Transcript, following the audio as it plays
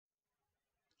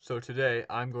So today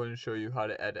I'm going to show you how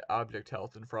to edit object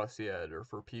health in Frosty Editor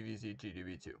for PvZ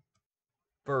GW2.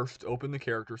 First, open the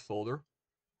characters folder.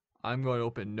 I'm going to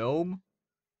open GNOME,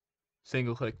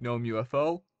 single click GNOME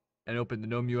UFO, and open the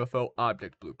GNOME UFO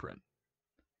object blueprint.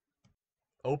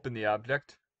 Open the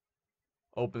object,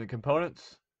 open the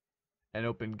components, and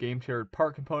open game shared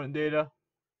part component data.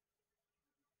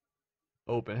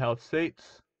 Open health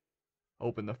states,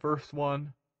 open the first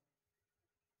one,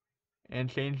 and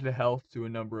change the health to a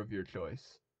number of your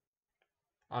choice.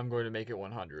 I'm going to make it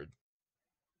 100.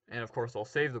 And of course I'll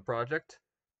save the project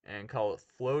and call it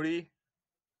Floaty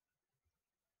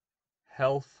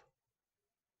Health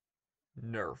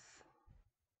Nerf.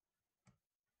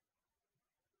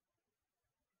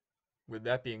 With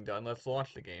that being done, let's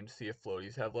launch the game to see if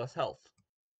floaties have less health.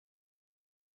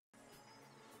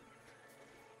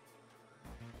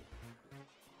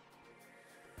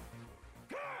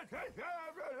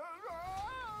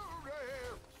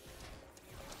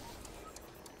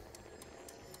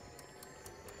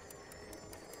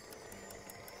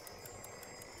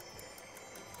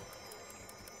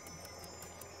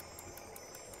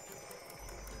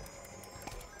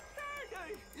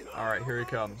 Alright, here he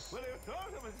comes.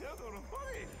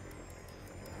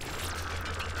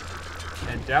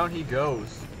 And down he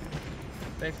goes.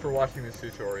 Thanks for watching this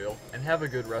tutorial, and have a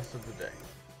good rest of the day.